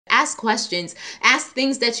ask questions, ask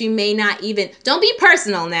things that you may not even, don't be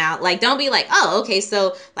personal now. Like, don't be like, oh, okay,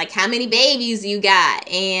 so like how many babies you got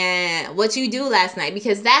and what you do last night,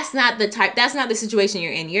 because that's not the situation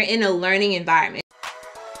you're in. You're in a learning environment.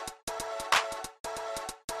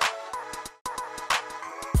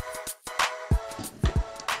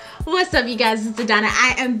 What's up, you guys? It's Adanna.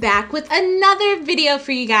 I am back with another video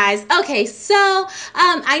for you guys. Okay, so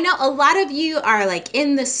I know a lot of you are like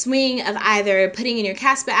in the swing of either putting in your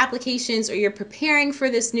CASPA applications or you're preparing for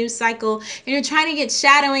this new cycle and you're trying to get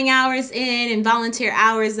shadowing hours in and volunteer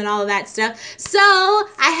hours and all of that stuff. So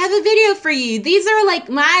I have a video for you. These are like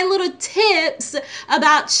my little tips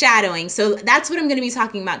about shadowing. So that's what I'm going to be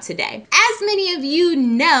talking about today. As many of you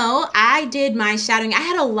know, I did my shadowing. I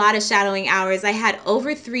had a lot of shadowing hours. I had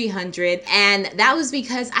over 300. And that was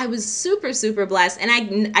because I was super blessed,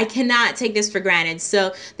 and I cannot take this for granted.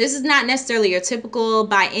 So this is not necessarily your typical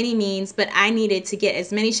by any means, but I needed to get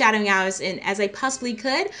as many shadowing hours in as I possibly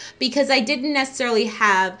could because I didn't necessarily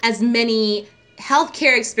have as many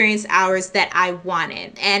healthcare experience hours that I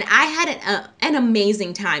wanted, and I had an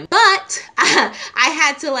amazing time, but I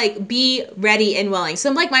had to like be ready and willing.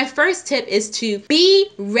 So like my first tip is to be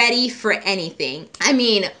ready for anything. I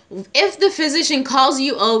mean, if the physician calls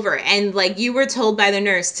you over and like you were told by the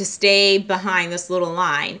nurse to stay behind this little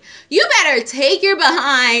line, you better take your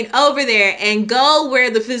behind over there and go where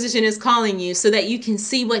the physician is calling you so that you can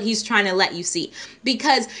see what he's trying to let you see,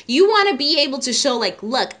 because you want to be able to show like,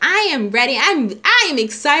 look, I am ready. I am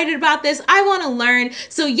excited about this. I want to learn.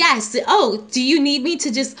 So yes, oh, do you need me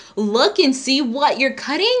to just look and see what you're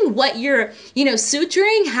cutting, what you're,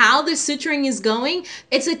 suturing, how the suturing is going?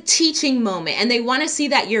 It's a teaching moment, and they want to see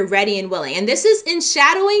that you're ready and willing. And this is in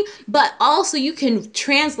shadowing, but also you can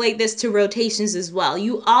translate this to rotations as well.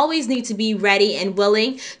 You always need to be ready and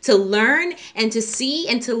willing to learn and to see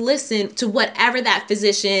and to listen to whatever that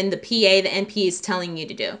physician, the PA, the NP is telling you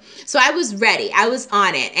to do. So I was ready. I was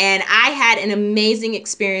on it, and I had an amazing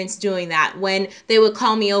experience doing that when they would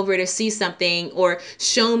call me over to see something or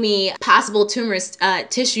show me possible tumorous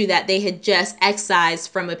tissue that they had just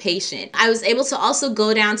excised from a patient. I was able to also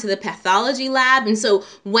go down to the pathology lab, and so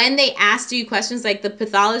when they asked you questions, like the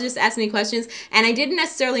pathologist asked me questions, and I didn't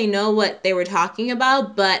necessarily know what they were talking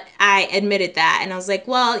about, but I admitted that, and I was like,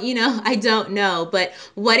 well, I don't know, but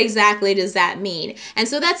what exactly does that mean? And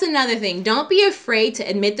so that's another thing. Don't be afraid to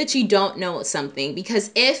admit that you don't know something,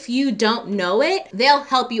 because if you don't know it, they'll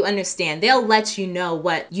help you understand. They'll let you know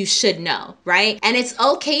what you should know, right? And it's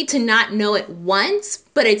okay to not know it once,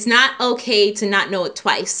 but it's not okay to not know it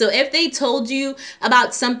twice. So if they told you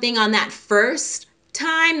about something on that first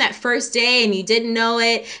time, that first day, and you didn't know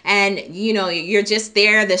it, and you're just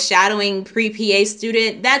there, the shadowing pre-PA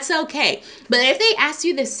student, that's okay. But if they ask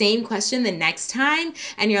you the same question the next time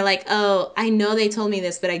and you're like, oh, I know they told me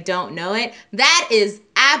this, but I don't know it, that is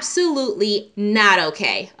absolutely not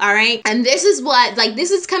okay. All right. And this is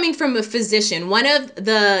this is coming from a physician. One of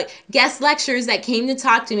the guest lecturers that came to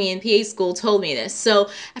talk to me in PA school told me this. So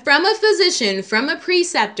from a physician, from a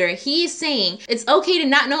preceptor, he's saying it's okay to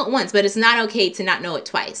not know it once, but it's not okay to not know it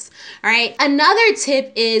twice. All right. Another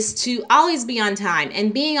tip is to always be on time,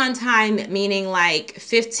 and being on time meaning like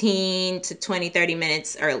 15 to 20, 30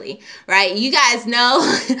 minutes early, right? You guys know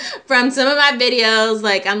from some of my videos,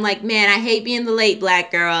 like I'm like, man, I hate being the late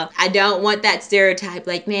black girl. I don't want that stereotype,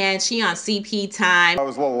 like, man, she on CP time. I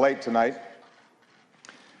was a little late tonight.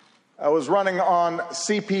 I was running on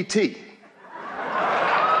CPT.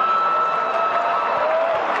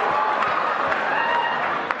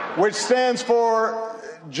 Which stands for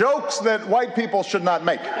jokes that white people should not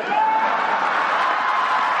make.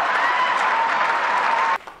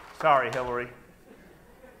 Sorry, Hillary.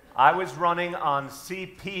 I was running on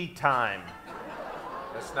CP time.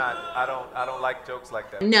 That's not, I don't like jokes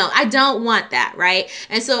like that. No, I don't want that, right?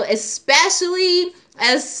 And so especially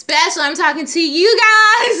I'm talking to you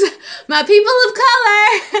guys, my people of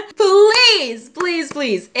color,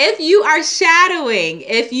 please, if you are shadowing,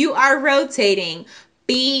 if you are rotating,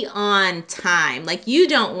 be on time. Like, you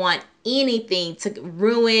don't want anything to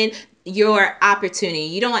ruin your opportunity.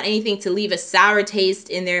 You don't want anything to leave a sour taste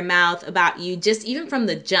in their mouth about you, just even from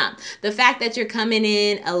the jump. The fact that you're coming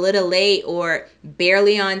in a little late or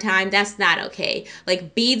barely on time, that's not okay.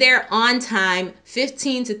 Like, be there on time,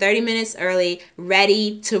 15 to 30 minutes early,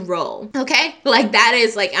 ready to roll. Okay? Like, that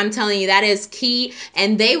is, like, I'm telling you, that is key,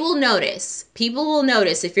 and they will notice. People will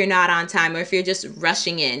notice if you're not on time or if you're just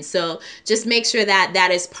rushing in. So just make sure that that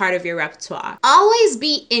is part of your repertoire. Always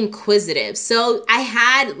be inquisitive. So I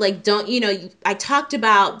had, like, I talked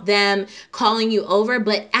about them calling you over,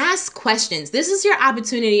 but ask questions. This is your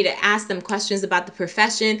opportunity to ask them questions about the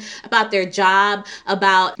profession, about their job, job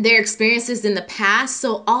about their experiences in the past.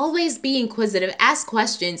 So always be inquisitive, ask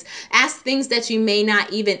questions, ask things that you may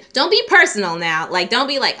not even, don't be personal now. Like, don't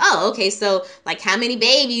be like, oh, okay, so like how many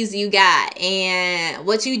babies you got and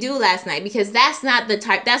what you do last night, because that's not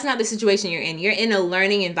the situation you're in. You're in a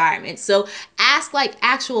learning environment. So ask like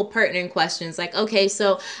actual pertinent questions like, okay,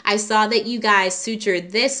 so I saw that you guys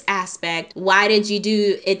sutured this aspect. Why did you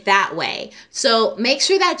do it that way? So make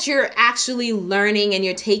sure that you're actually learning and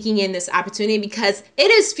you're taking in this opportunity, because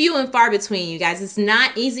it is few and far between, you guys. It's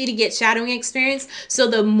not easy to get shadowing experience. So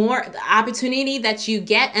the more the opportunity that you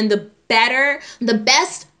get and the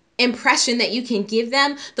best impression that you can give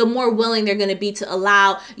them, the more willing they're going to be to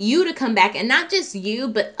allow you to come back, and not just you,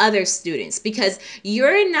 but other students, because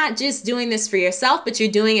you're not just doing this for yourself, but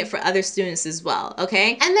you're doing it for other students as well.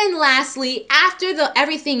 Okay. And then lastly, after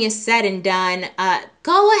everything is said and done,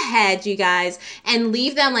 go ahead, you guys, and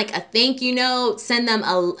leave them like a thank you note, send them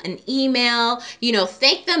an email,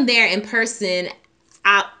 thank them there in person,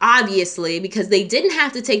 obviously, because they didn't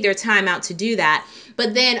have to take their time out to do that.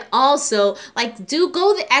 But then also, like,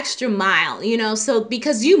 go the extra mile, so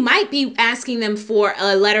because you might be asking them for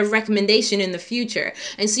a letter of recommendation in the future.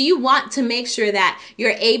 And so you want to make sure that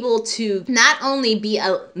you're able to not only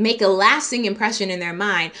make a lasting impression in their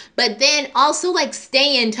mind, but then also like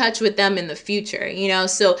stay in touch with them in the future,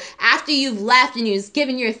 So after you've left and you've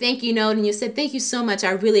given your thank you note and you said, thank you so much,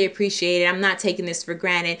 I really appreciate it, I'm not taking this for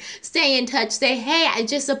granted. Stay in touch, say, hey, I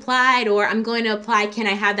just applied, or I'm going to apply, can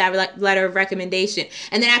I have that letter of recommendation?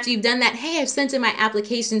 And then after you've done that, hey, I've sent in my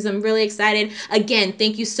applications, I'm really excited. Again,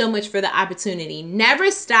 thank you so much for the opportunity.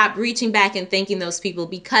 Never stop reaching back and thanking those people,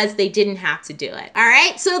 because they didn't have to do it. All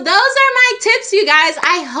right, so those are my tips, you guys.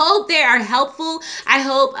 I hope they are helpful. I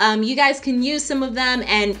hope you guys can use some of them,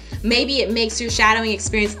 and maybe it makes your shadowing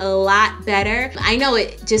experience a lot better. I know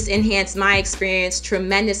it just enhanced my experience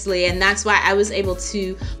tremendously, and that's why I was able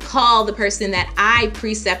to call the person that I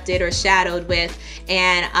precepted or shadowed with,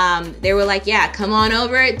 and they were like, yeah, come on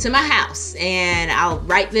over to my house and I'll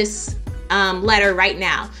write this letter right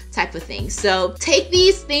now, type of thing. So take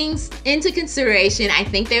these things into consideration. I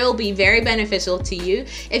think they will be very beneficial to you.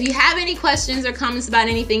 If you have any questions or comments about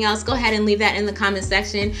anything else, go ahead and leave that in the comment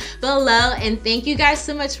section below. And thank you guys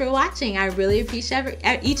so much for watching. I really appreciate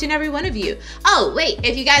each and every one of you. Oh, wait,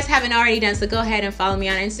 if you guys haven't already done so, go ahead and follow me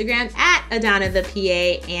on Instagram at Adanna the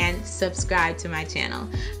PA and subscribe to my channel.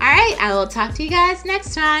 All right, I will talk to you guys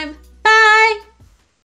next time. Bye.